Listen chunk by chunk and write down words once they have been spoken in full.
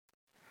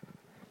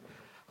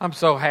I'm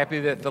so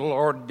happy that the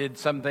Lord did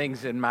some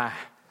things in my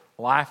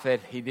life that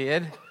He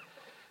did.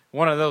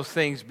 One of those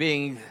things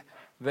being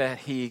that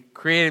He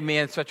created me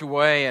in such a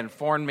way and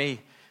formed me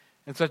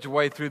in such a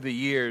way through the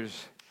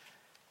years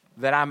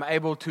that I'm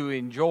able to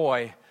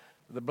enjoy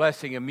the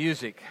blessing of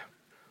music,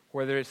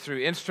 whether it's through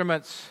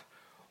instruments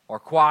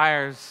or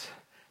choirs,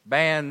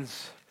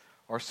 bands,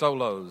 or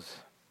solos.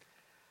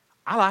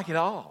 I like it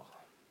all.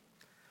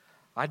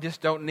 I just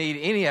don't need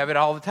any of it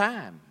all the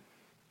time.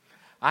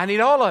 I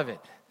need all of it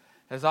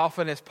as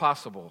often as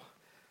possible.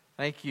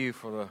 Thank you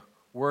for the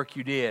work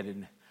you did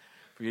and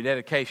for your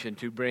dedication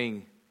to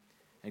bring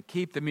and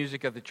keep the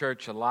music of the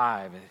church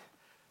alive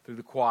through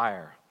the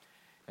choir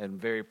in a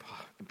very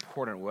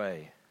important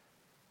way.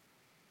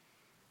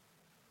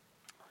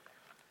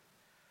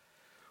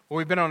 Well,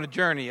 we've been on a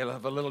journey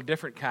of a little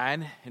different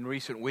kind in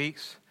recent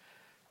weeks,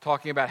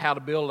 talking about how to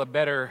build a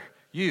better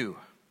you,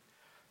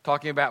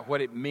 talking about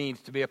what it means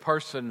to be a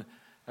person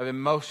of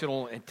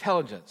emotional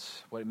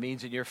intelligence, what it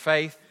means in your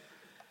faith,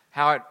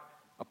 how it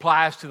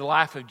applies to the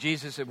life of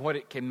Jesus, and what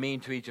it can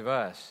mean to each of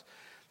us.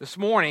 This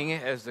morning,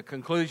 as the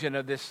conclusion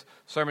of this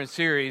sermon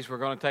series, we're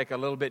going to take a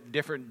little bit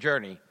different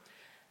journey.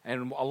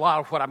 And a lot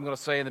of what I'm going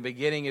to say in the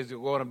beginning is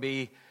going to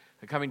be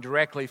coming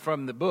directly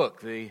from the book,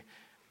 The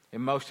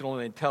Emotional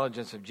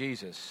Intelligence of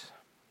Jesus.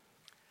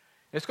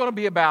 It's going to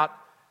be about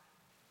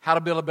how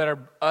to build a better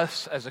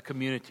us as a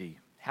community,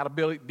 how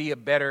to be a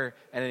better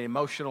and an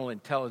emotional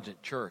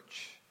intelligent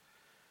church.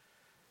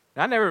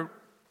 Now,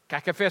 I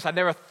confess I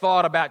never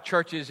thought about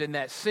churches in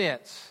that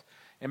sense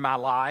in my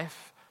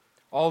life,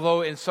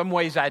 although in some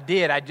ways I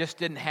did. I just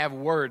didn't have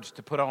words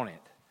to put on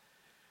it.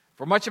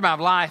 For much of my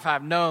life,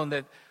 I've known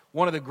that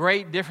one of the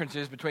great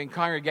differences between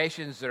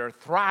congregations that are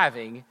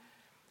thriving,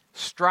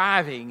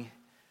 striving,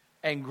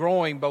 and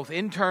growing both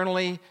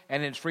internally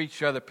and in reach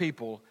to other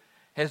people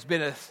has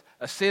been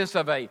a sense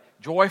of a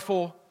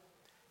joyful,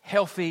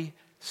 healthy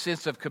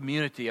sense of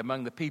community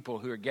among the people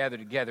who are gathered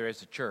together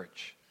as a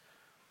church.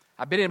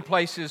 I've been in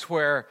places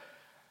where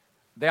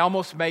they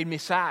almost made me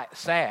sad.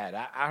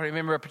 I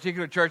remember a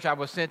particular church I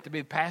was sent to be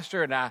the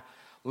pastor, and I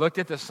looked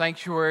at the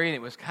sanctuary, and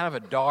it was kind of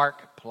a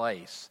dark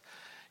place,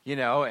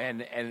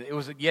 and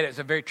it's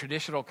a very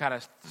traditional kind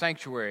of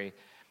sanctuary.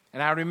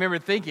 And I remember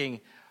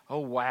thinking, oh,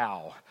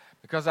 wow,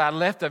 because I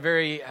left a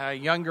very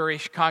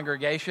youngerish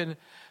congregation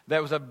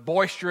that was a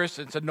boisterous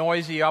and so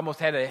noisy. You almost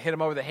had to hit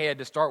them over the head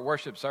to start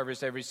worship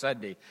service every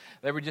Sunday.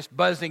 They were just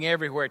buzzing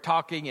everywhere,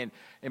 talking and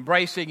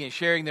embracing and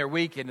sharing their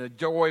week, and the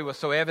joy was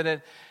so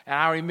evident. And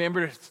I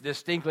remember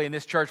distinctly in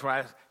this church when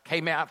I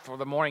came out for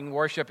the morning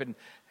worship, and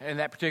in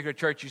that particular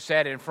church you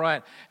sat in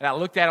front, and I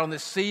looked out on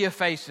this sea of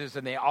faces,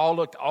 and they all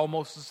looked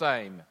almost the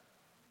same.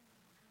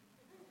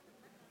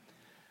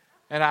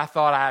 And I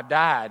thought, I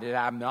died, and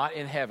I'm not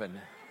in heaven.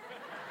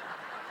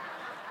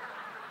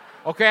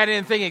 Okay, I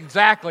didn't think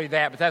exactly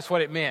that, but that's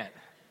what it meant.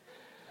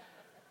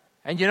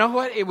 And you know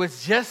what? It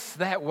was just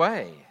that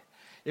way.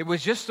 It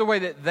was just the way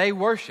that they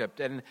worshiped.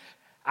 And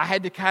I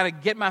had to kind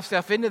of get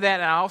myself into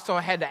that, and I also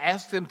had to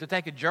ask them to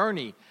take a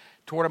journey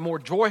toward a more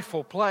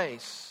joyful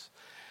place.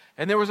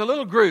 And there was a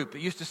little group that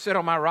used to sit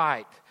on my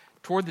right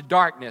toward the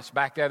darkness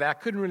back there that I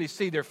couldn't really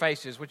see their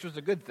faces, which was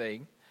a good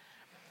thing.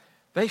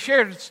 They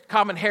shared a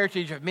common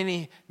heritage of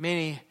many,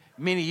 many,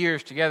 many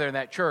years together in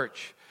that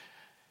church.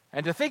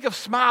 And to think of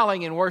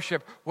smiling in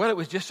worship, well, it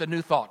was just a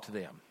new thought to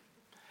them.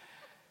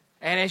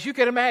 And as you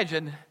can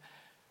imagine,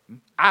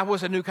 I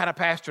was a new kind of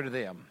pastor to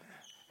them.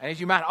 And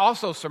as you might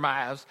also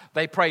surmise,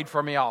 they prayed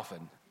for me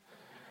often,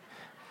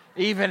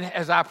 even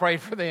as I prayed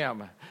for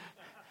them.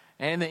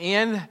 And in the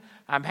end,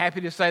 I'm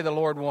happy to say the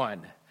Lord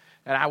won,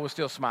 and I was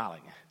still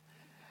smiling.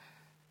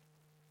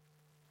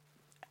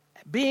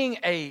 Being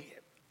an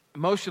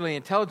emotionally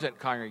intelligent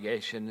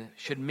congregation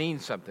should mean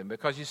something,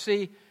 because you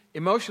see,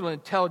 emotional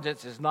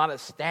intelligence is not a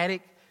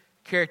static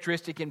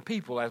characteristic in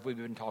people, as we've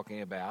been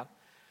talking about,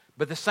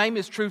 but the same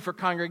is true for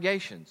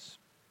congregations.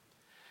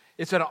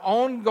 It's an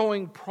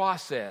ongoing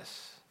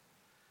process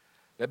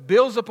that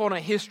builds upon a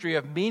history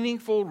of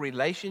meaningful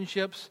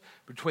relationships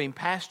between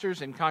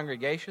pastors and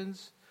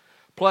congregations,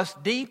 plus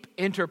deep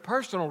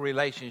interpersonal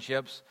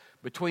relationships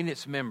between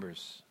its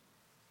members.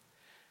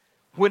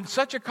 When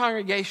such a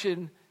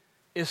congregation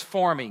is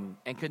forming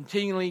and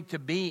continuing to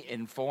be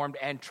informed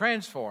and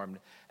transformed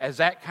as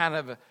that kind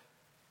of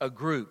a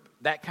group,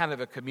 that kind of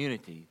a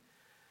community,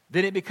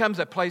 then it becomes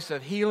a place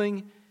of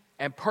healing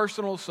and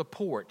personal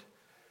support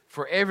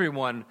for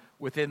everyone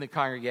within the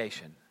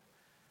congregation.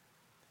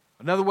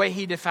 Another way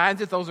he defines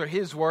it, those are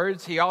his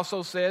words, he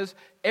also says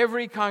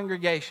every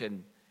EQ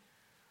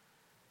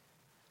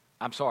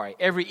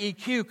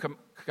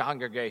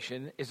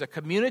congregation is a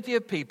community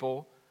of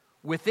people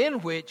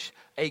within which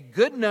a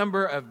good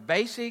number of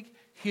basic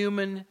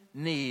human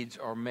needs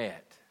are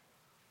met.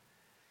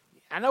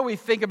 I know we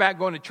think about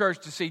going to church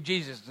to see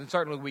Jesus, and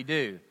certainly we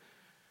do.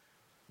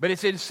 But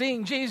it's in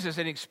seeing Jesus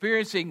and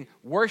experiencing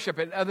worship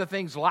and other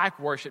things like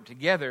worship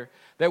together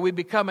that we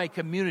become a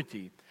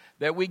community,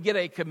 that we get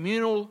a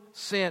communal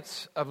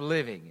sense of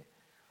living.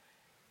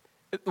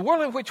 The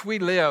world in which we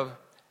live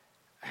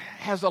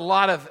has a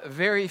lot of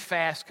very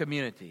fast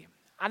community.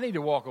 I need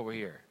to walk over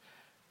here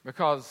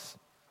because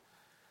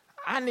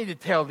I need to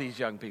tell these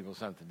young people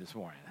something this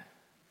morning.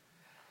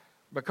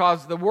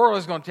 Because the world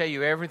is going to tell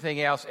you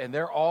everything else, and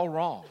they're all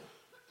wrong.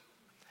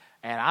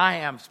 And I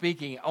am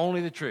speaking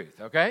only the truth,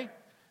 okay?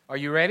 Are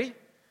you ready?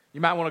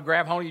 You might want to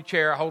grab hold of your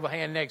chair, hold the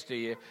hand next to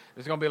you.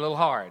 It's going to be a little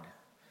hard.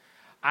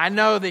 I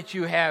know that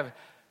you have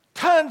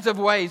tons of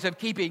ways of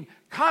keeping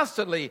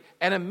constantly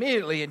and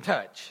immediately in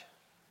touch.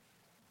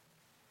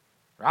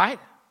 Right?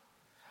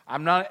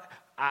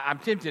 I'm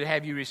tempted to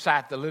have you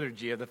recite the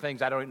liturgy of the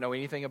things I don't know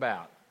anything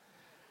about.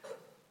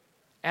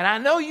 And I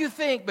know you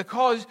think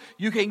because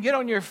you can get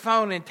on your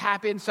phone and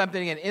type in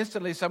something and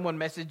instantly someone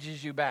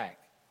messages you back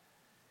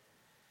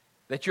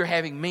that you're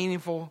having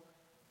meaningful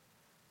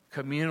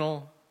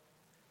communal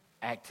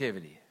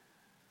activity.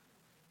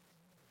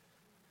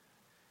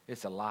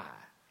 It's a lie.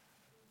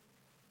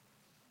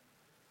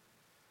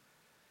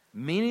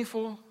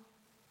 Meaningful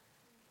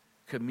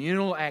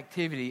communal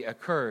activity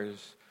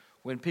occurs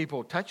when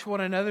people touch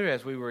one another,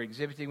 as we were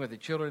exhibiting with the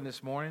children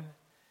this morning,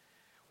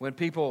 when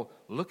people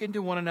look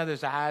into one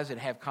another's eyes and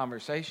have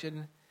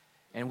conversation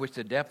in which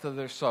the depth of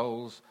their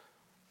souls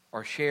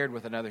are shared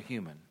with another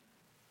human.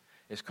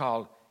 It's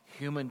called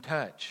human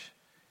touch.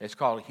 It's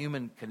called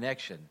human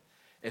connection.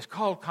 It's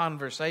called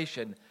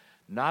conversation,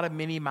 not a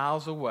many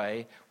miles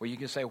away where you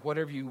can say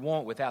whatever you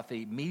want without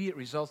the immediate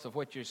results of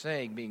what you're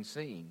saying being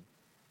seen,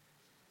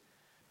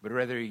 but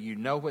rather you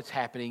know what's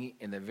happening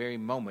in the very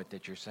moment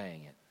that you're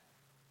saying it.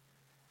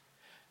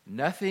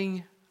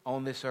 Nothing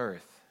on this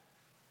earth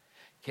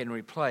can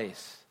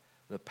replace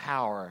the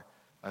power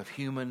of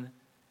human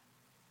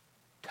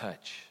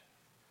touch,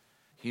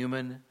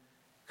 human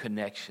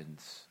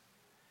connections.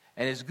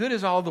 And as good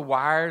as all the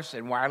wires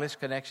and wireless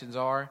connections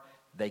are,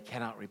 they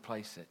cannot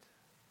replace it.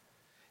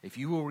 If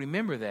you will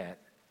remember that,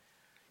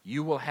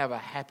 you will have a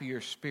happier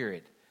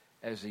spirit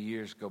as the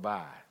years go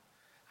by.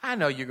 I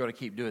know you're going to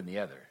keep doing the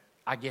other.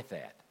 I get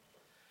that.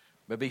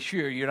 But be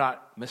sure you're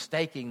not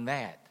mistaking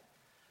that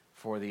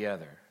for the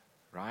other,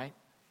 right?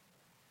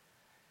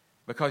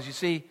 Because you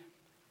see,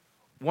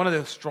 one of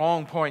the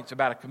strong points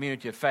about a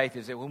community of faith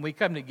is that when we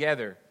come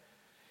together,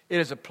 it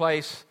is a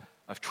place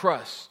of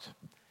trust.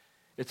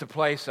 It's a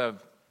place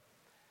of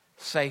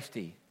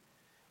safety.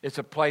 It's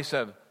a place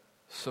of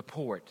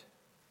support.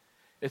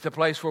 It's a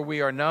place where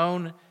we are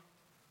known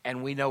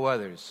and we know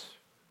others.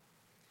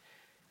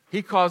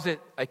 He calls it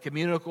a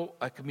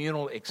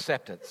communal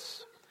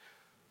acceptance.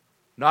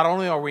 Not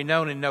only are we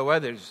known and know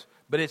others,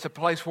 but it's a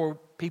place where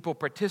people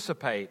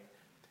participate,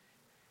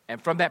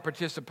 and from that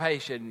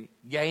participation,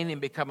 gain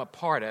and become a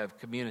part of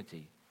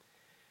community.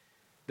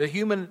 The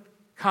human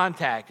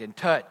contact and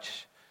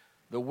touch,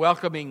 the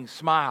welcoming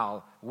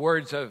smile,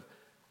 words of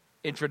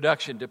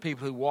introduction to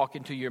people who walk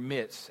into your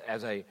midst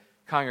as a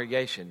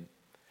congregation,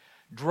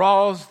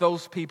 draws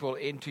those people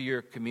into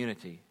your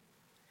community.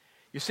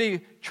 You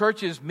see,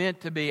 church is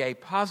meant to be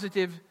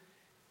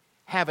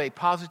have a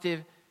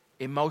positive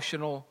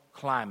emotional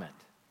climate,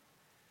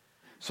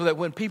 so that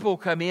when people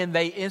come in,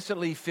 they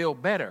instantly feel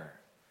better.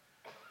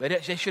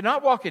 They should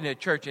not walk into a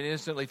church and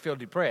instantly feel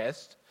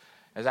depressed,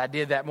 as I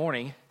did that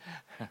morning.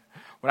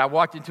 When I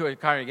walked into a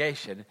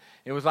congregation,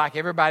 it was like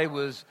everybody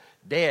was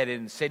dead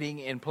and sitting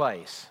in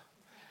place.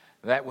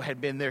 That had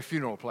been their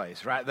funeral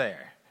place right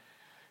there.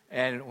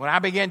 And when I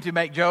began to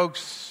make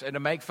jokes and to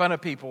make fun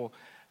of people,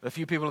 the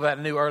few people that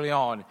I knew early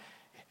on,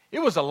 it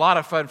was a lot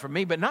of fun for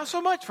me, but not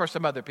so much for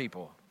some other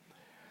people.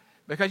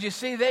 Because you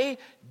see, they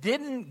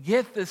didn't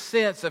get the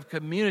sense of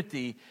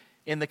community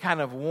in the kind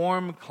of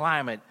warm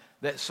climate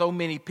that so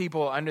many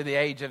people under the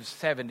age of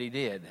 70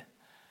 did.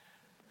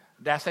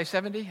 Did I say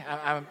 70?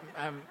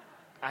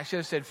 I should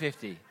have said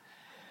 50.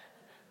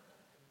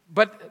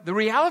 But the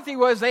reality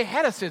was they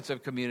had a sense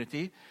of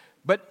community.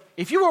 But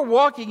if you were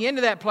walking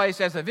into that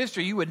place as a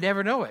visitor, you would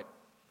never know it.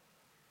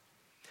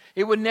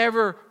 It would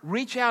never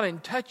reach out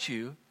and touch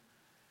you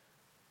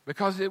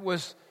because it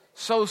was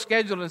so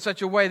scheduled in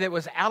such a way that it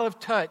was out of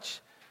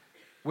touch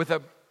with a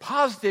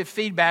positive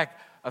feedback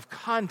of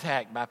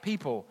contact by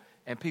people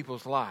and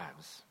people's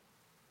lives.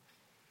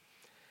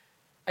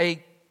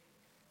 A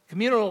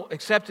communal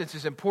acceptance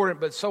is important,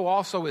 but so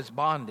also is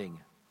bonding.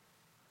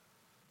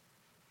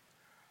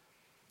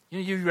 You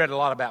know, you've read a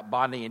lot about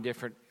bonding in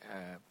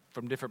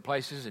from different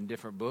places and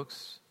different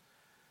books.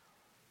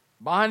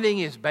 Bonding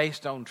is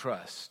based on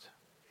trust.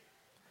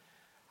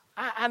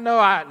 I know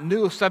I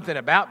knew something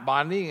about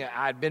bonding.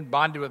 I'd been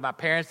bonded with my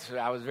parents.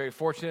 I was very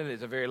fortunate.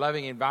 It's a very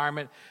loving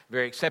environment,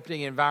 very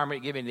accepting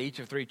environment, giving to each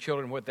of three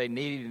children what they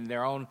needed in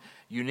their own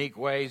unique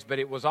ways. But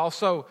it was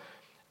also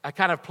a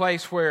kind of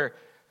place where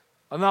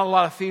not a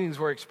lot of feelings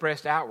were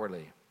expressed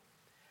outwardly.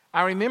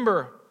 I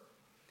remember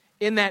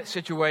in that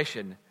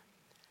situation,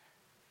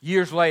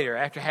 years later,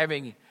 after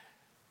having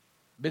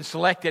been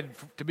selected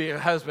to be a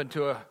husband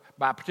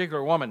by a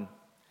particular woman,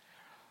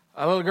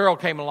 a little girl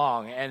came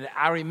along, and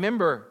I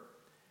remember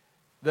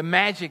the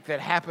magic that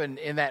happened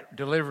in that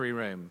delivery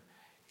room.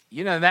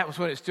 You know, that was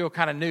when it still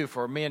kind of new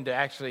for men to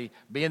actually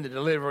be in the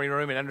delivery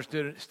room and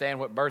understand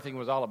what birthing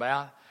was all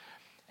about.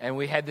 And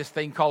we had this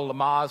thing called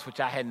Lamaze, which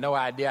I had no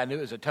idea. I knew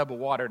it was a tub of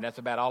water, and that's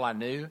about all I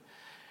knew.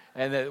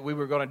 And that we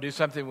were going to do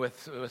something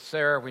with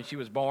Sarah when she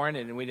was born,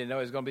 and we didn't know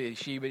it was going to be a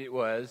she, but it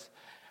was.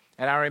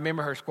 And I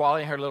remember her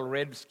squalling her little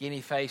red,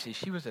 skinny face, and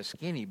she was a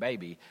skinny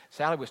baby.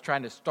 Sally was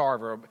trying to starve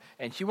her,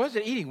 and she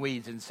wasn't eating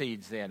weeds and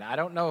seeds then. I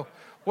don't know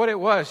what it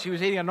was. She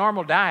was eating a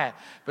normal diet,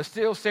 but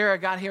still Sarah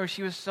got here, and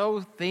she was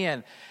so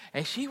thin,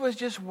 and she was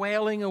just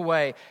wailing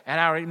away. And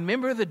I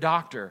remember the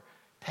doctor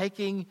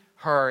taking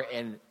her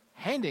and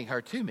handing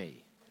her to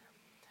me.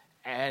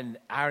 And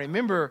I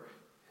remember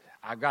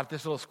I got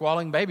this little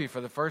squalling baby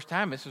for the first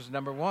time. This was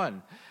number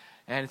one.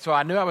 And so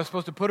I knew I was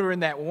supposed to put her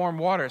in that warm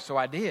water, so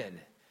I did.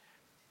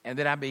 And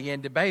then I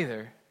began to bathe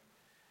her.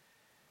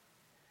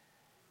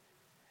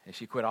 And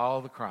she quit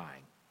all the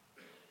crying.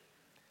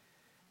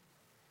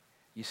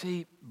 You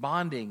see,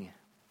 bonding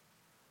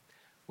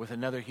with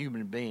another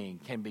human being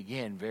can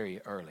begin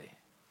very early.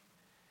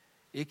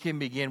 It can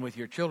begin with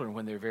your children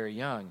when they're very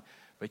young,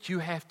 but you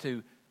have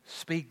to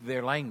speak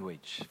their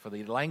language. For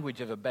the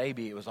language of a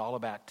baby, it was all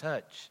about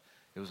touch.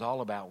 It was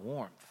all about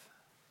warmth.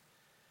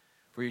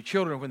 For your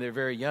children, when they're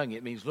very young,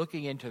 it means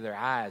looking into their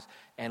eyes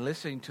and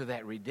listening to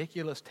that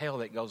ridiculous tale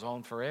that goes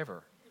on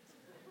forever.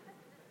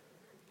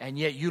 And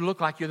yet you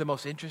look like you're the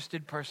most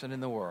interested person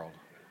in the world.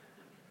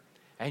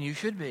 And you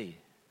should be.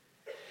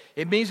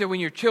 It means that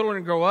when your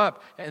children grow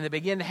up and they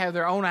begin to have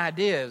their own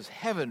ideas,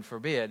 heaven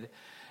forbid,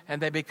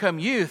 and they become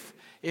youth,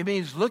 it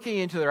means looking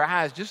into their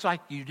eyes just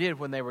like you did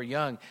when they were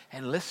young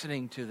and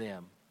listening to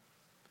them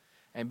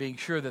and being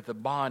sure that the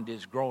bond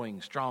is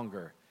growing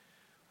stronger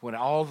when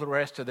all the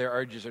rest of their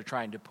urges are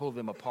trying to pull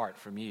them apart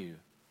from you.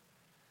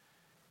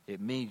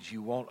 It means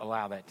you won't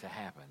allow that to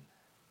happen.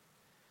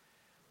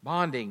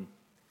 Bonding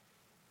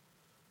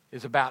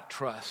is about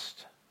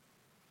trust.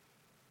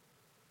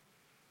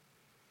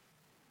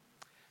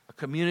 A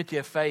community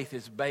of faith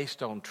is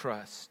based on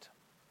trust.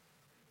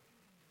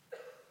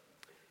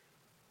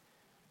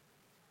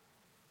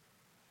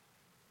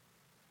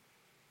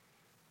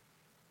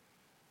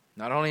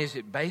 Not only is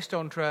it based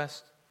on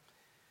trust,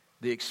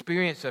 the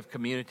experience of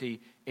community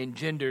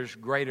engenders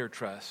greater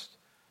trust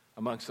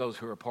amongst those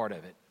who are a part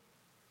of it.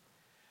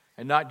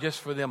 And not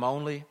just for them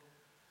only,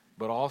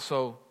 but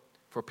also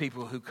for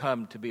people who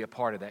come to be a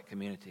part of that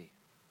community.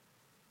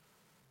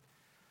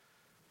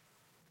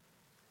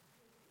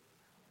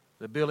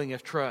 The building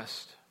of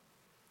trust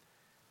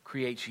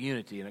creates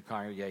unity in a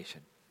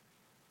congregation.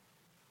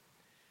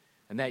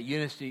 And that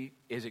unity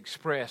is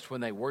expressed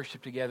when they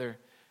worship together,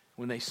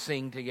 when they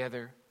sing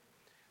together,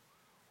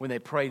 when they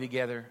pray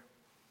together,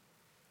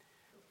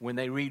 when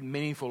they read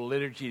meaningful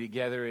liturgy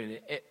together, and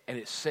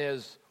it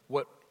says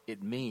what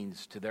it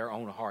means to their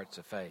own hearts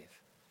of faith.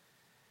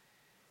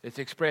 It's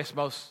expressed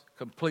most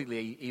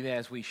completely, even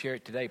as we share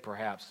it today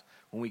perhaps,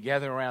 when we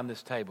gather around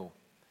this table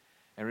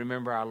and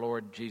remember our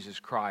Lord Jesus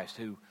Christ,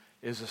 who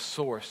is the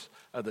source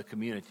of the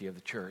community of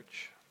the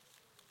church.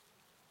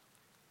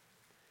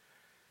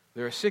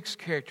 There are 6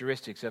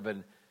 characteristics of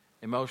an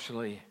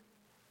emotionally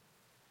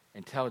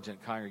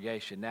intelligent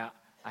congregation. Now,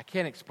 I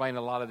can't explain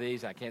a lot of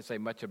these. I can't say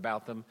much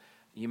about them.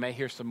 You may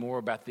hear some more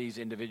about these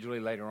individually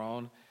later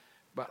on,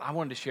 but I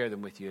wanted to share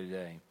them with you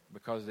today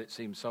because it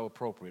seems so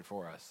appropriate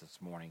for us this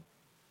morning.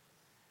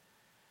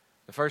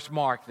 The first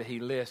mark that he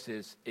lists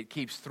is it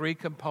keeps 3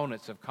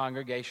 components of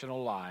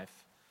congregational life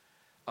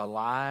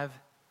alive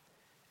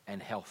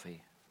and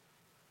healthy.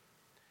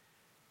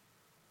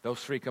 Those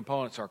 3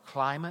 components are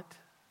climate,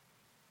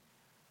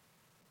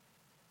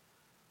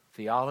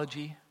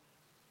 theology,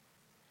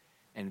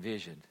 and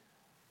vision.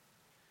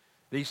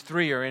 These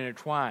 3 are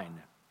intertwined.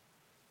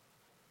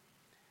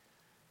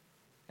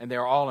 And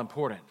they're all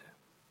important.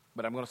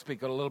 But I'm going to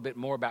speak a little bit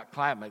more about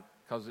climate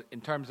because in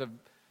terms of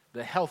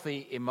the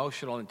healthy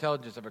emotional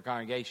intelligence of a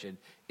congregation,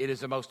 it is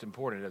the most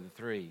important of the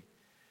 3.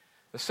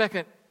 The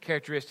second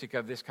characteristic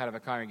of this kind of a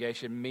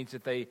congregation means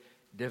that they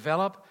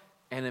develop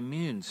an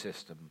immune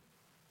system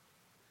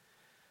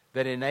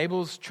that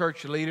enables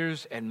church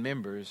leaders and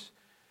members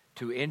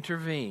to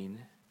intervene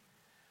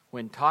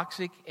when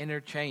toxic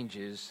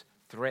interchanges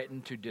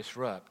threaten to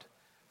disrupt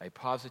a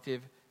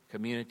positive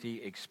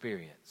community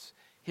experience.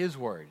 His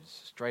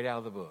words, straight out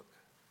of the book.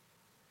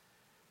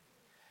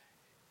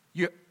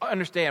 You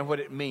understand what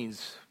it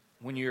means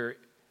when you're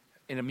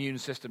in immune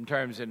system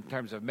terms, in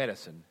terms of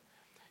medicine.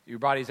 Your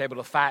body's able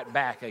to fight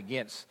back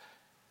against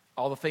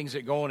all the things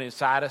that go on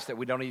inside us that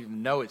we don't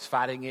even know it's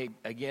fighting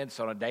against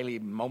on a daily,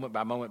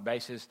 moment-by-moment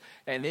basis.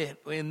 And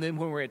then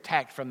when we're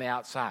attacked from the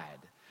outside.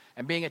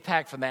 And being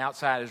attacked from the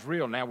outside is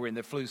real. Now we're in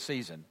the flu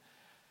season.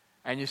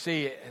 And you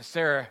see,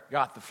 Sarah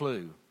got the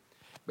flu.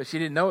 But she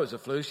didn't know it was a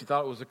flu. She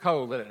thought it was a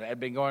cold that had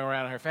been going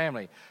around in her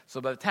family. So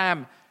by the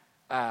time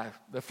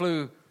the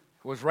flu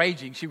was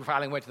raging, she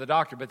finally went to the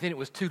doctor. But then it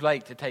was too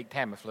late to take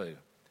Tamiflu.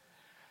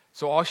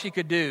 So all she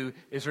could do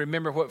is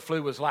remember what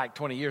flu was like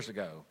 20 years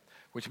ago,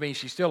 which means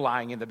she's still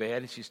lying in the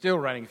bed, and she's still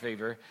running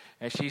fever,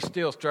 and she's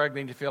still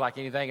struggling to feel like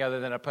anything other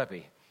than a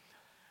puppy.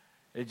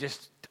 It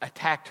just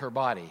attacked her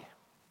body.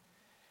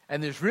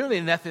 and there's really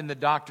nothing the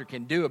doctor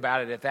can do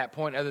about it at that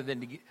point other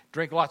than to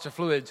drink lots of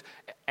fluids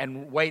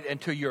and wait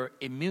until your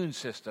immune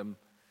system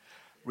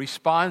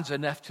responds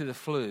enough to the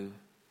flu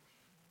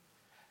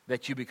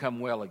that you become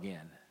well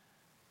again.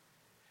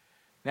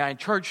 Now, in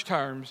church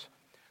terms,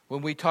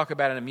 when we talk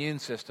about an immune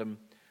system,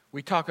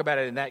 we talk about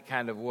it in that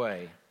kind of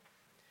way.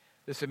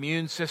 This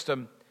immune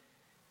system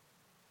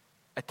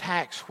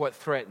attacks what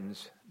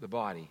threatens the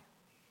body.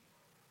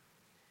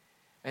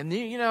 And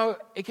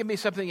it can be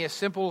something as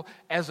simple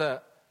as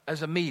a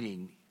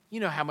meeting. You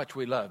know how much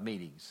we love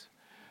meetings.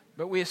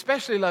 But we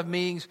especially love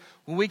meetings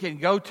when we can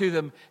go to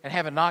them and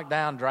have a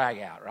knockdown, drag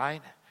out,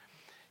 right?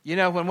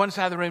 When one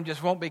side of the room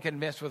just won't be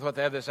convinced with what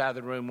the other side of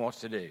the room wants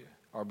to do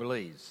or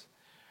believes.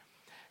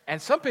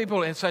 And some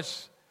people in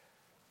such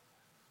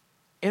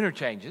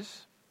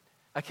interchanges,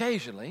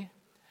 occasionally,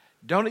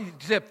 don't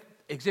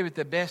exhibit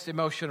the best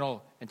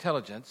emotional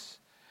intelligence,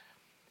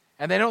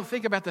 and they don't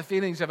think about the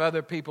feelings of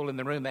other people in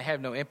the room. They have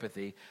no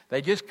empathy.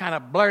 They just kind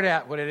of blurt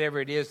out whatever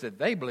it is that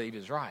they believe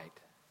is right.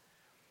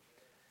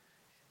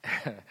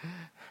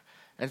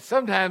 And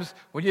sometimes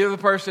when you're the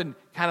person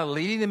kind of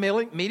leading the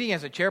meeting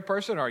as a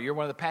chairperson, or you're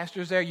one of the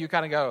pastors there, you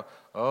kind of go,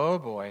 oh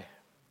boy,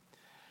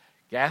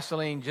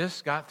 gasoline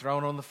just got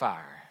thrown on the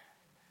fire.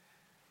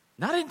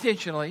 Not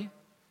intentionally,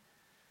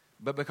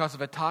 but because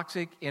of a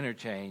toxic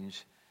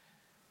interchange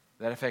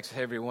that affects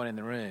everyone in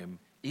the room,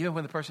 even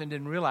when the person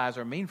didn't realize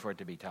or mean for it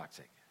to be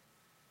toxic.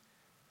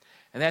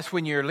 And that's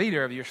when your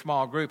leader of your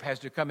small group has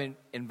to come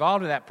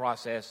involved in that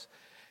process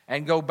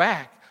and go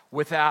back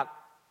without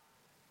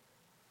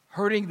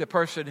hurting the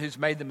person who's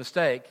made the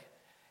mistake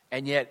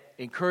and yet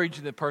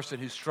encouraging the person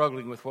who's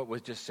struggling with what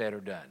was just said or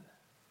done.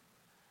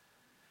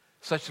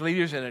 Such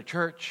leaders in a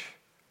church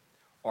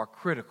are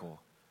critical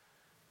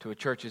to a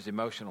church's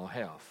emotional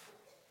health.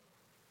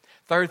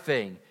 Third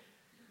thing,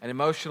 an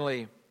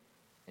emotionally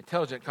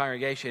intelligent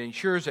congregation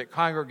ensures that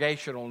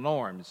congregational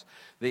norms,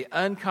 the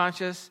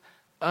unconscious,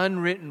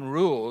 unwritten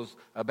rules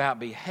about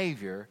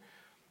behavior,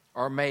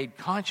 are made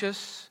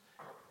conscious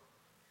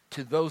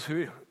to those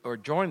who are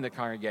joining the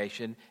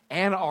congregation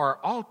and are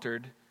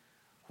altered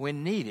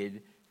when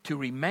needed to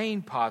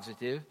remain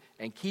positive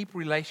and keep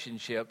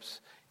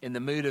relationships in the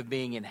mood of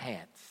being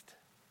enhanced.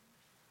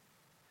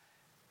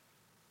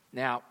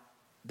 Now,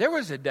 there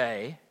was a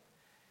day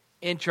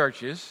in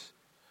churches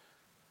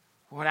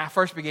when I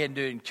first began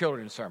doing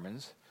children's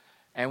sermons,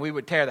 and we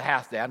would tear the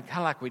house down, kind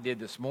of like we did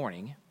this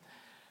morning,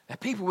 that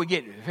people would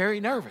get very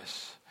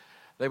nervous.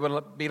 They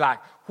would be like,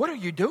 what are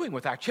you doing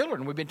with our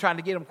children? We've been trying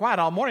to get them quiet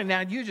all morning.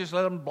 Now you just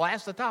let them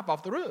blast the top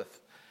off the roof.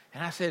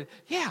 And I said,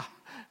 yeah,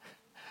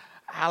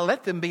 I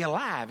let them be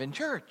alive in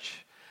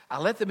church. I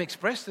let them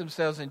express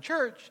themselves in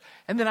church,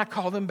 and then I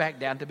call them back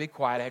down to be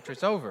quiet after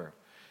it's over.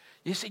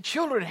 You see,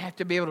 children have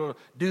to be able to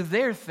do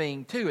their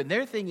thing too, and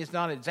their thing is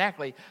not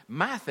exactly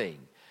my thing.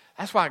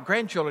 That's why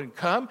grandchildren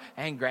come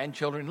and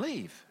grandchildren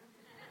leave.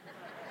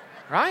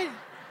 Right?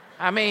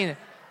 I mean,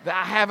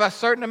 I have a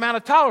certain amount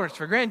of tolerance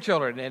for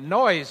grandchildren and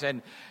noise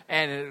and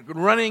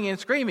running and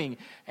screaming.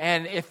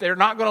 And if they're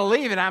not going to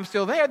leave and I'm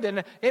still there,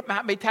 then it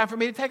might be time for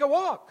me to take a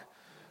walk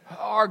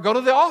or go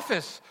to the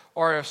office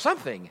or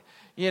something.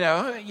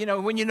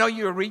 When you know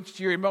you've reached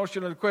your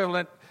emotional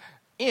equivalent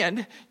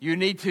end, you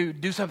need to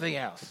do something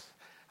else.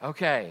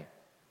 Okay,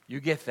 you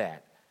get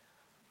that.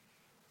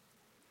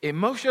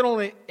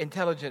 Emotionally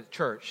intelligent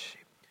church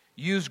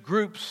use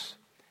groups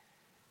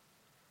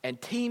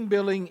and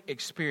team-building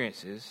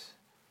experiences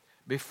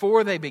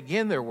before they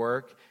begin their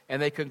work,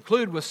 and they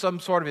conclude with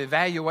some sort of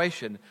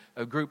evaluation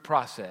of group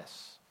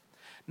process.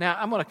 Now,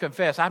 I'm going to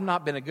confess, I've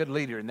not been a good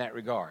leader in that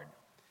regard.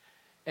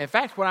 In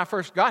fact, when I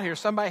first got here,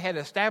 somebody had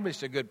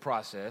established a good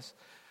process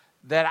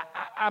that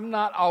I'm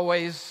not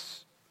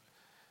always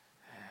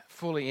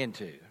fully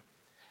into.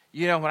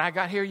 When I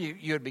got here,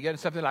 you had begun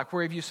something like,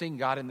 where have you seen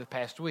God in the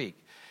past week?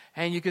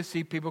 And you could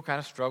see people kind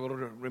of struggle to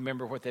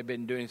remember what they've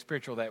been doing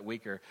spiritual that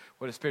week or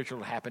what a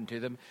spiritual happened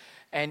to them.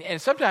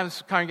 And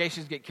sometimes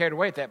congregations get carried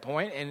away at that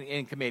point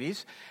in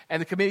committees,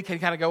 and the committee can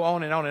kind of go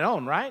on and on and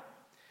on, right?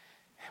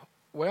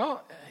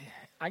 Well,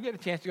 I get a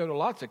chance to go to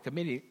lots of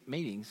committee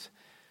meetings,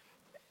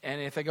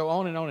 and if they go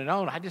on and on and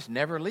on, I just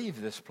never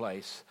leave this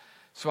place.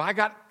 So I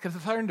got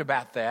concerned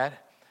about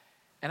that,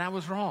 and I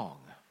was wrong.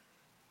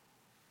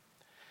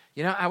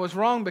 I was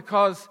wrong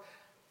because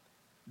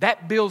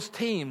that builds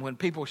team when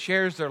people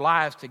shares their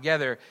lives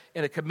together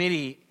in a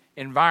committee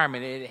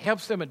environment. It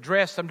helps them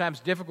address sometimes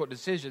difficult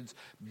decisions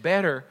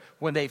better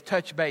when they've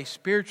touched base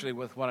spiritually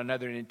with one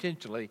another and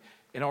intentionally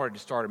in order to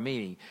start a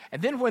meeting.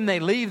 And then when they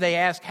leave, they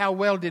ask, how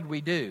well did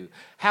we do?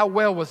 How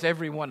well was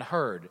everyone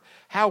heard?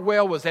 How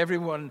well did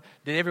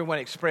everyone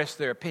express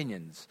their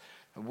opinions?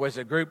 Was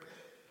the group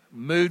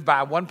moved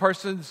by one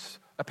person's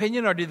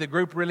opinion, or did the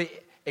group really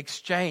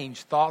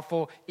exchange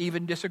thoughtful,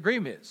 even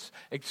disagreements,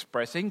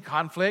 expressing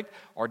conflict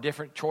or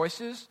different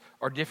choices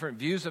or different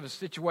views of a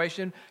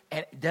situation,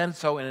 and done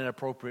so in an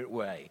appropriate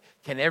way?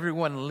 Can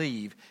everyone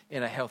leave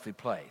in a healthy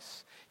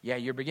place? Yeah,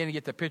 you're beginning to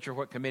get the picture of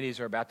what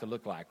committees are about to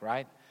look like,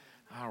 right?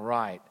 All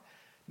right.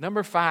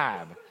 Number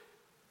 5,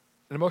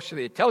 An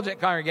emotionally intelligent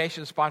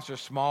congregation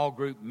sponsors small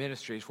group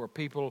ministries where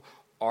people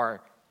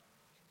are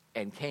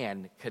and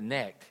can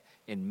connect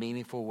in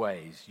meaningful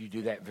ways. You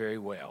do that very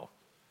well.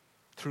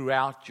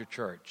 Throughout your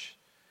church,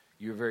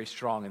 you're very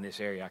strong in this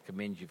area. I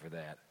commend you for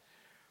that.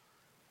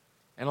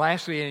 And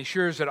lastly, it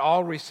ensures that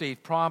all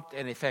receive prompt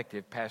and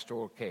effective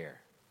pastoral care.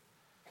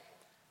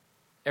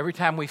 Every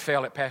time we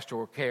fail at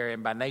pastoral care,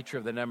 and by nature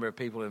of the number of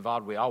people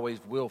involved, we always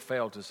will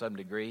fail to some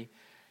degree,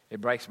 it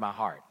breaks my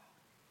heart.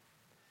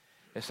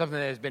 It's something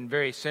that has been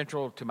very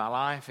central to my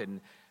life,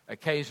 and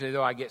occasionally,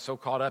 though, I get so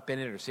caught up in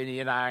it, or Cindy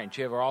and I and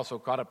Chiv are also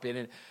caught up in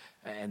it,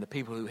 and the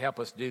people who help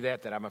us do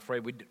that I'm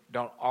afraid we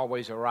don't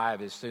always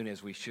arrive as soon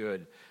as we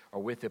should,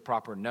 or with the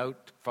proper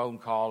note, phone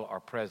call,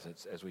 or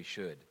presence as we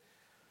should.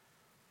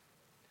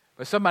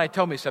 But somebody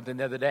told me something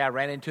the other day. I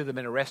ran into them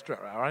in a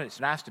restaurant.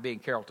 It's nice to be in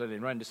Carrollton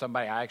and run into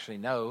somebody I actually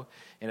know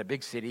in a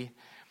big city.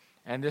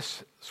 And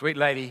this sweet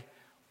lady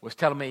was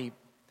telling me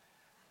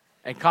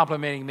and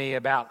complimenting me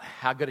about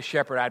how good a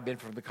shepherd I'd been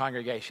for the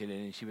congregation.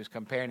 And she was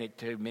comparing it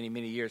to many,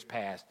 many years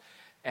past.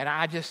 And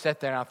I just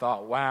sat there and I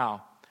thought,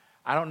 wow,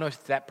 I don't know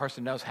if that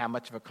person knows how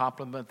much of a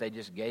compliment they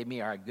just gave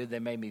me or how good they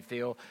made me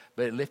feel,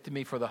 but it lifted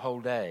me for the whole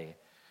day.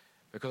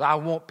 Because I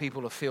want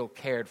people to feel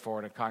cared for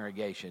in a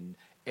congregation.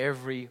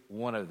 Every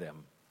one of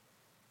them.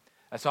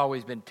 That's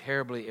always been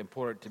terribly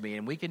important to me,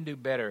 and we can do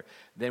better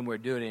than we're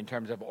doing in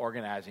terms of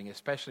organizing,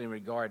 especially in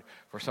regard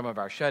for some of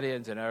our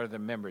shut-ins and other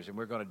members, and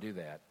we're going to do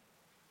that.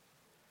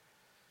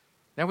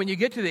 Now, when you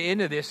get to the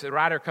end of this, the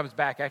writer comes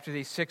back after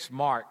these 6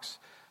 marks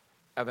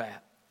of an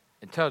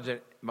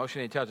intelligent,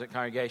 emotionally intelligent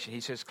congregation. He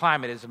says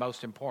climate is the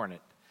most important.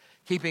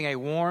 Keeping a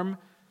warm,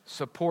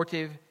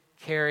 supportive,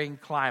 caring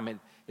climate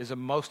is the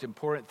most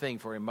important thing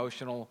for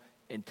emotional,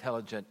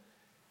 intelligent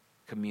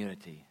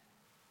community.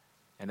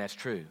 And that's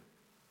true.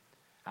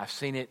 I've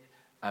seen it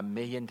a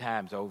million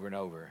times over and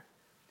over.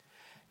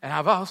 And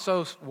I've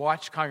also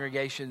watched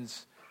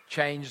congregations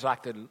change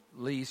like the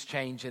leaves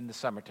change in the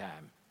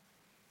summertime,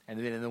 and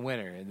then in the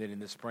winter, and then in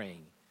the spring.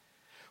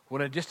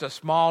 When just a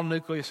small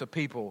nucleus of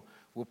people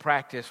will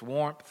practice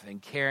warmth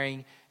and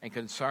caring and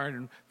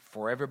concern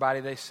for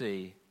everybody they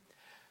see,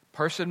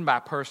 person by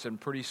person,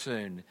 pretty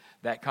soon,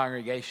 that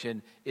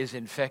congregation is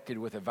infected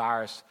with a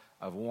virus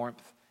of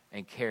warmth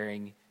and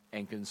caring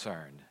and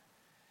concerned.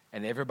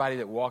 And everybody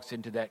that walks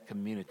into that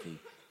community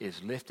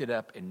is lifted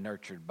up and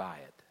nurtured by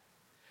it.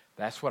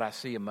 That's what I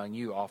see among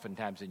you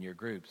oftentimes in your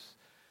groups.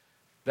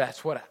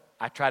 That's what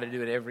I try to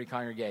do at every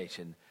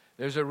congregation.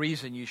 There's a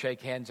reason you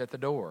shake hands at the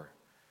door.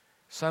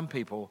 Some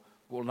people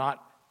will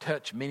not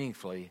touch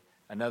meaningfully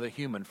another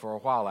human for a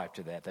while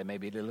after that. They may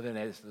be living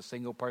as the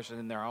single person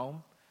in their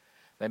home.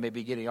 They may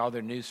be getting all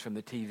their news from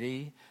the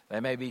TV. They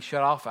may be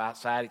shut off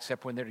outside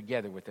except when they're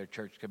together with their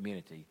church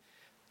community.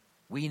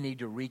 We need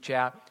to reach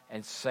out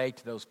and say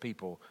to those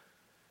people,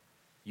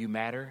 you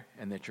matter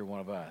and that you're one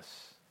of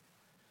us.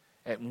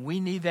 And we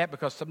need that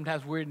because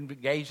sometimes we're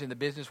engaged in the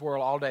business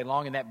world all day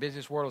long, and that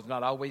business world is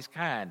not always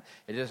kind.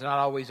 It does not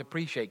always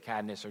appreciate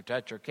kindness or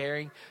touch or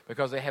caring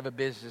because they have a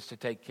business to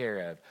take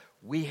care of.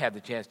 We have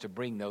the chance to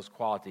bring those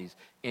qualities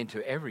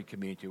into every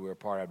community we're a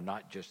part of,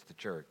 not just the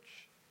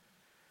church.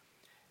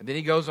 And then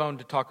he goes on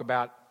to talk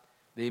about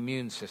the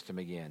immune system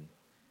again.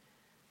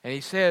 And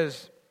he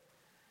says,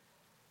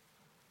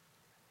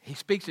 he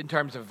speaks in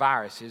terms of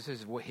viruses,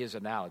 this is his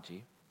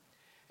analogy.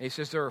 And he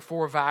says there are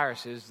 4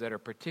 viruses that are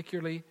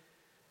particularly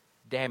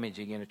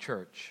damaging in a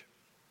church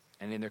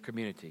and in their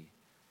community.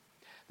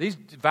 These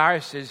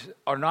viruses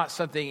are not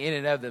something in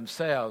and of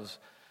themselves,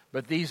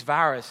 but these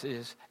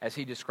viruses, as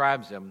he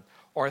describes them,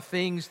 are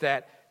things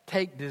that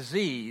take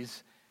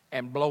disease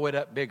and blow it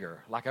up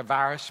bigger, like a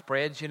virus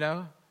spreads, you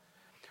know.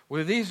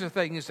 Well, these are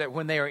things that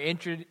when they are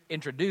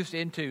introduced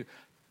into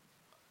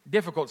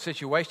difficult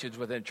situations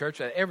within a church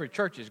that every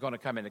church is going to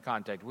come into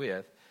contact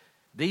with,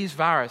 these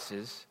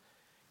viruses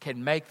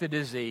can make the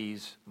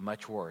disease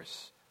much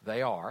worse.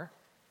 They are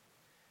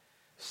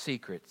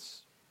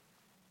secrets,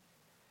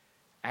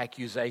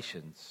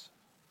 accusations,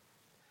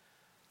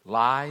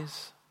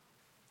 lies,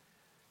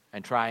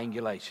 and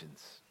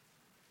triangulations.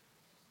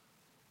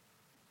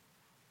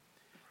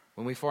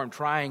 When we form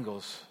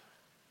triangles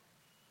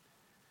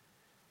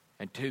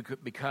and 2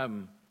 could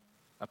become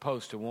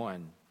opposed to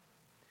 1,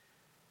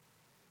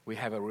 we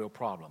have a real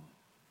problem.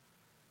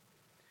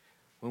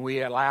 When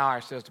we allow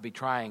ourselves to be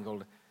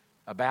triangled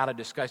about a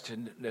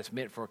discussion that's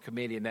meant for a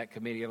committee and that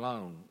committee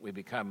alone, we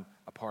become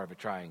a part of a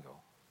triangle.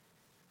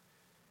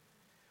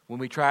 When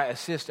we try to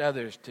assist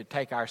others to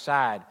take our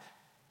side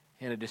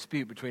in a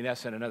dispute between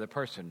us and another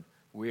person,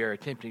 we are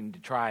attempting to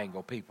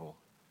triangle people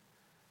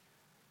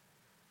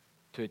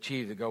to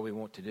achieve the goal we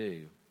want to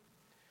do.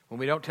 When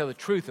we don't tell the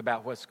truth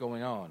about what's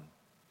going on,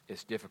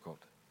 it's difficult.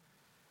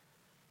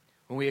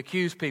 When we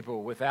accuse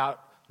people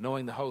without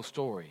knowing the whole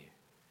story,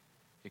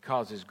 it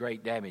causes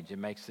great damage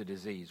and makes the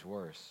disease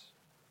worse.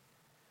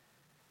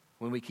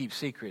 When we keep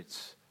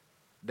secrets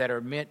that are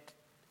meant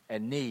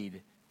and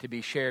need to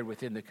be shared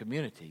within the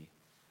community,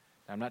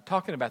 I'm not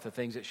talking about the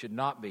things that should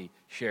not be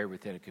shared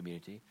within a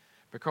community,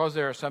 because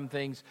there are some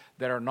things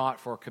that are not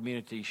for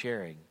community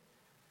sharing.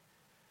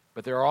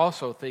 But there are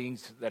also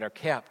things that are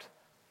kept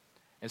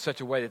in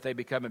such a way that they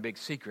become a big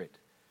secret.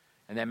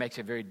 And that makes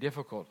it very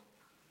difficult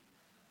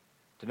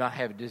to not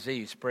have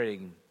disease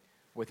spreading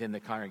within the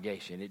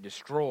congregation. It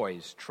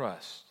destroys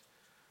trust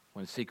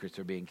when secrets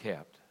are being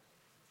kept.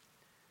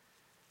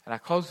 And I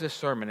close this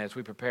sermon as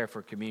we prepare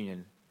for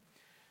communion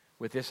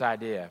with this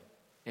idea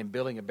in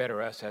building a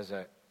better us as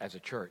a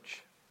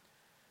church.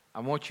 I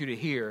want you to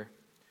hear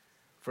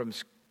from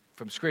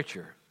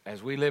Scripture,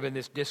 as we live in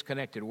this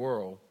disconnected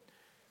world,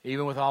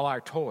 even with all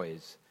our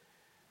toys,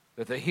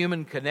 that the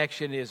human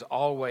connection is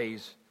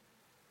always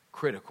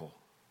critical.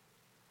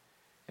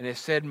 And it's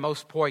said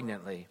most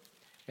poignantly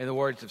in the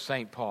words of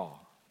St. Paul.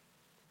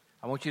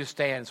 I want you to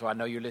stand so I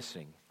know you're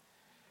listening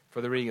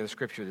for the reading of the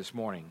Scripture this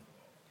morning.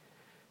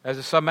 As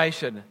a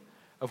summation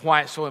of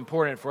why it's so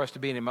important for us to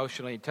be an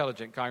emotionally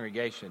intelligent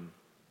congregation.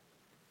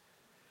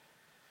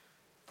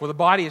 For the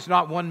body is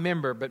not one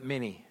member, but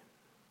many.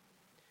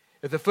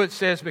 If the foot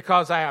says,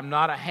 because I am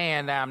not a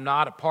hand, I am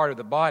not a part of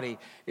the body,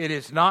 it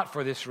is not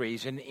for this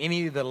reason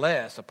any the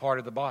less a part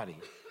of the body.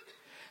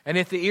 And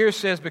if the ear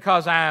says,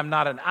 because I am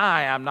not an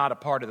eye, I am not a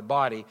part of the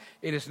body,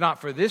 it is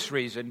not for this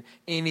reason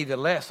any the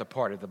less a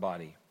part of the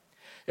body.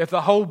 If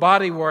the whole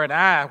body were an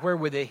eye, where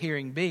would the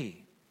hearing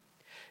be?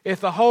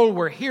 If the whole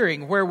were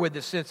hearing, where would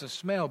the sense of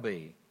smell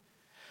be?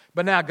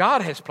 But now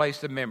God has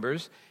placed the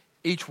members,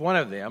 each one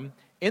of them,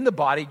 in the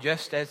body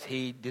just as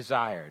He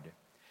desired.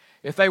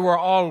 If they were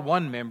all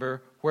one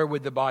member, where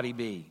would the body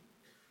be?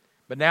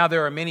 But now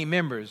there are many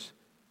members,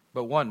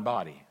 but one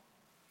body.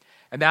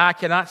 And now I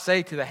cannot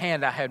say to the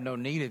hand, I have no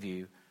need of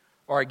you,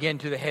 or again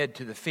to the head,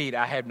 to the feet,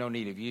 I have no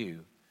need of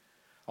you.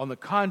 On the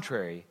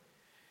contrary,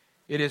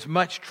 it is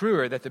much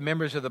truer that the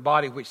members of the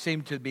body which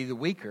seem to be the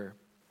weaker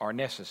are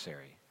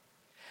necessary.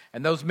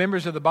 And those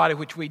members of the body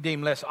which we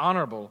deem less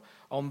honorable,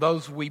 on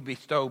those we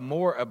bestow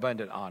more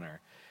abundant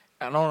honor.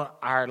 And on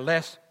our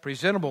less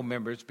presentable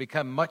members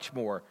become much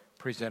more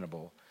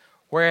presentable,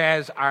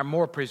 whereas our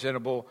more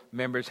presentable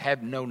members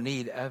have no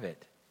need of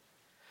it.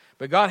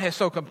 But God has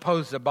so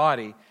composed the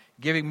body,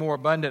 giving more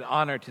abundant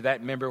honor to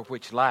that member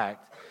which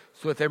lacked,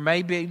 so that there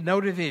may be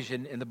no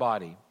division in the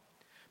body,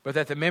 but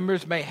that the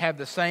members may have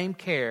the same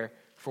care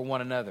for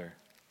one another.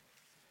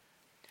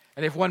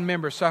 And if one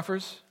member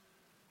suffers,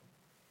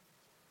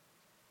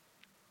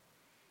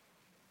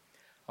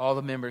 all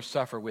the members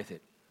suffer with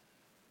it.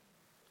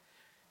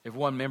 If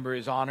one member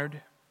is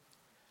honored,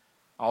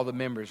 all the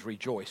members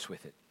rejoice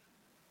with it.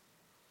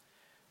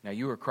 Now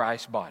you are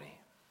Christ's body,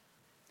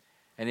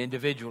 and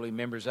individually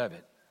members of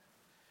it.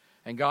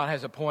 And God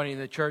has appointed in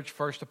the church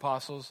first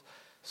apostles,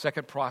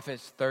 second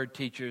prophets, third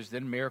teachers,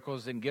 then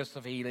miracles, then gifts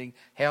of healing,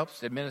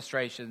 helps,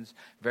 administrations,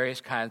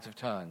 various kinds of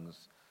tongues.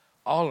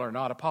 All are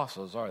not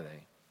apostles, are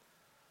they?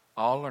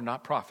 All are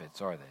not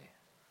prophets, are they?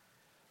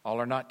 All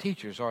are not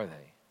teachers, are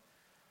they?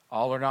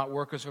 All are not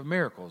workers of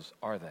miracles,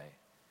 are they?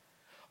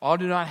 All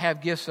do not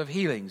have gifts of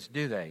healings,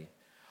 do they?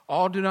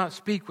 All do not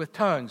speak with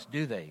tongues,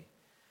 do they?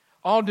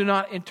 All do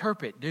not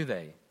interpret, do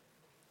they?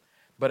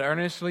 But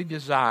earnestly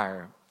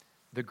desire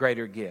the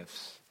greater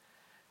gifts.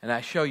 And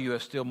I show you a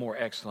still more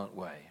excellent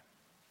way.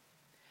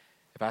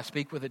 If I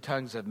speak with the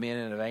tongues of men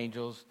and of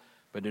angels,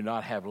 but do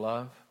not have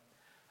love,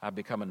 I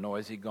become a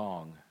noisy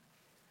gong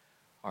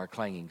or a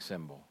clanging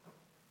cymbal.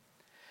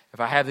 If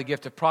I have the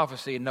gift of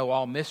prophecy and know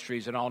all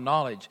mysteries and all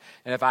knowledge,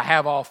 and if I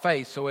have all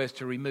faith so as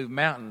to remove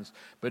mountains,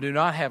 but do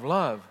not have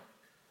love,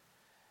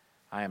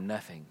 I am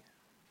nothing.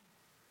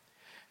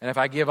 And if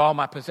I give all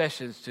my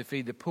possessions to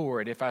feed the poor,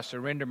 and if I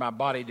surrender my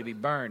body to be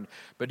burned,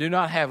 but do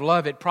not have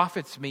love, it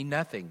profits me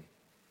nothing.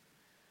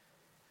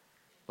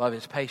 Love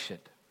is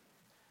patient.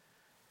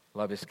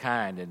 Love is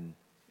kind and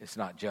it's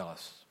not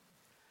jealous.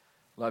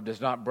 Love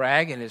does not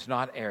brag and is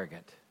not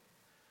arrogant.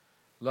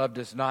 Love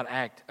does not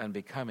act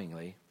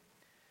unbecomingly.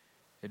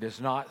 It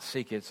does not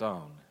seek its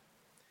own.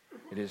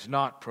 It is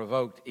not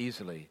provoked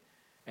easily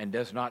and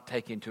does not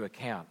take into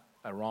account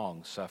a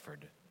wrong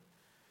suffered.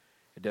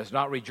 It does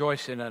not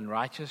rejoice in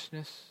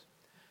unrighteousness,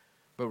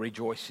 but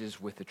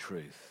rejoices with the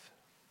truth.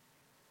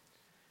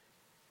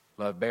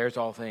 Love bears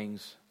all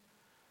things,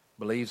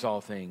 believes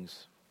all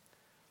things,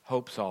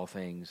 hopes all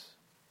things,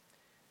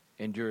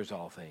 endures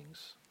all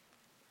things.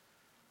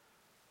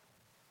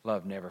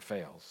 Love never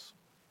fails.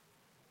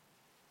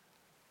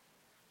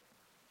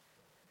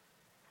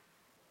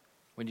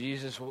 When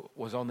Jesus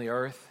was on the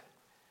earth,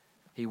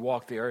 He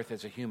walked the earth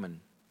as a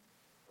human.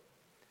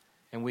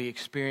 And we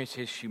experienced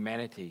His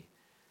humanity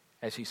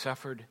as He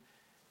suffered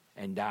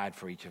and died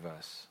for each of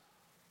us.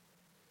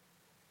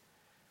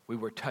 We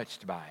were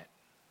touched by it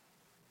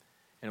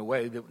in a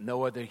way that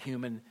no other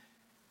human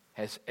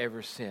has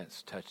ever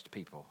since touched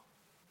people.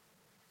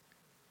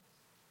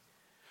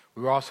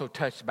 We were also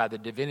touched by the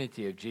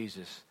divinity of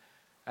Jesus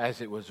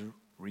as it was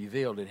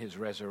revealed in His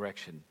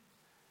resurrection,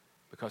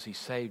 because He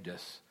saved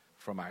us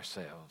from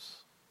ourselves.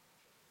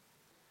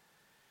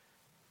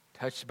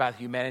 Touched by the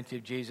humanity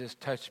of Jesus,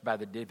 touched by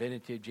the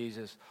divinity of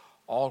Jesus,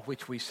 all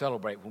which we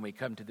celebrate when we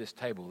come to this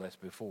table that's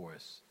before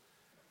us.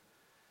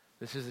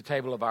 This is the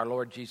table of our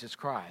Lord Jesus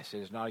Christ. It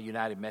is not a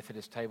United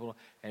Methodist table,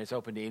 and it's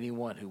open to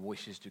anyone who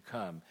wishes to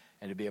come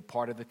and to be a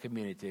part of the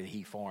community that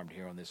he formed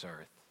here on this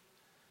earth.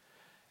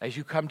 As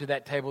you come to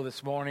that table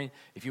this morning,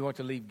 if you want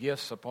to leave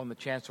gifts upon the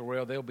chancel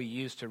rail, they'll be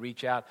used to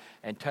reach out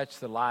and touch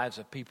the lives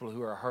of people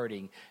who are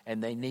hurting,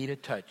 and they need a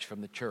touch from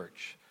the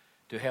church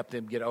to help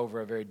them get over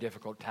a very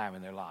difficult time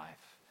in their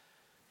life.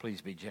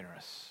 Please be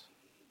generous.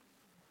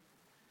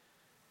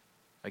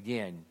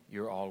 Again,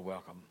 you're all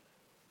welcome,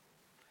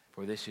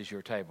 for this is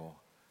your table.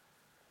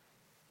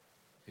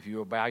 If you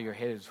will bow your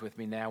heads with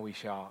me now, we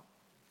shall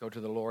go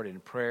to the Lord in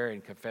prayer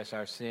and confess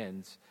our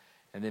sins,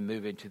 and then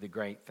move into the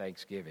great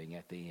thanksgiving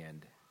at the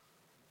end.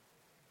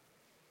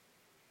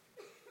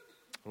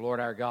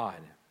 Lord our God,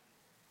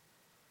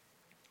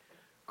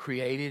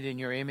 created in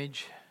your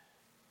image,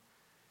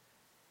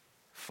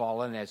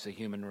 fallen as the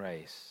human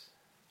race.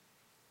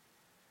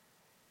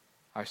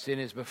 Our sin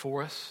is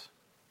before us,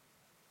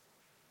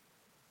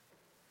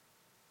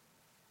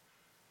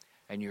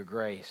 and your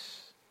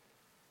grace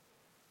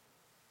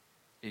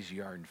is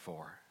yearned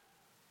for.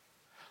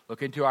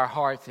 Look into our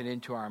hearts and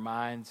into our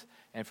minds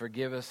and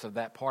forgive us of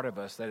that part of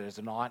us that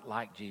is not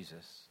like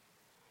Jesus.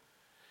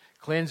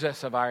 Cleanse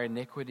us of our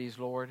iniquities,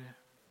 Lord.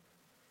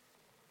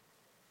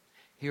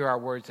 Hear our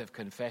words of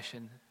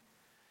confession.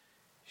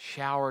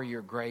 Shower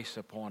your grace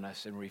upon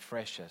us and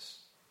refresh us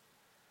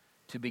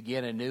to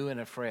begin anew and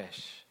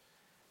afresh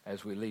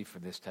as we leave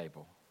from this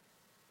table.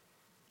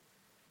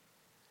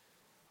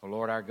 O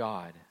Lord our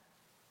God,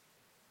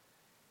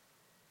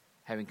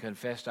 having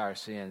confessed our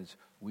sins,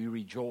 we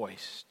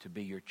rejoice to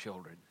be your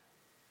children.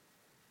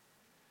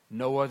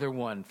 No other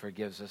one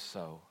forgives us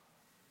so.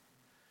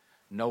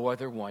 No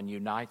other one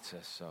unites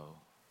us so.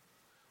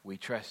 We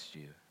trust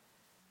you.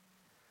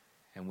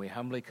 And we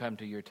humbly come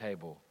to your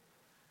table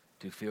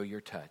to feel your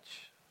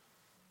touch.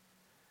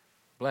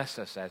 Bless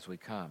us as we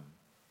come.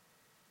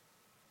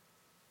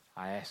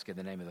 I ask in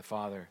the name of the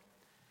Father,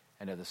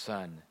 and of the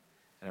Son,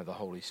 and of the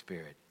Holy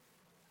Spirit.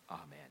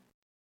 Amen.